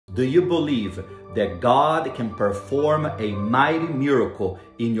Do you believe that God can perform a mighty miracle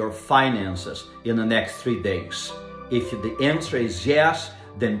in your finances in the next 3 days? If the answer is yes,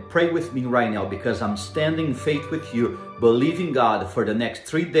 then pray with me right now, because I'm standing in faith with you, believing God for the next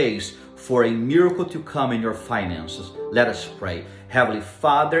 3 days for a miracle to come in your finances. Let us pray. Heavenly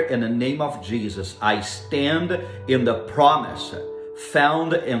Father, in the name of Jesus, I stand in the promise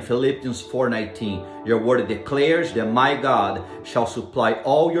found in Philippians 4:19. Your word declares that my God shall supply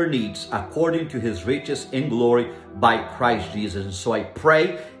all your needs according to his riches in glory by Christ Jesus. And so I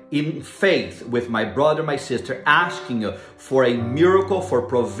pray in faith with my brother, my sister, asking you for a miracle, for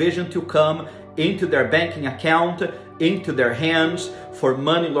provision to come into their banking account, into their hands, for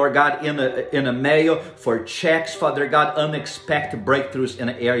money, Lord God, in a mail, for checks, Father God, unexpected breakthroughs in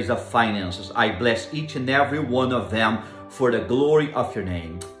the areas of finances. I bless each and every one of them for the glory of your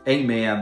name. Amen.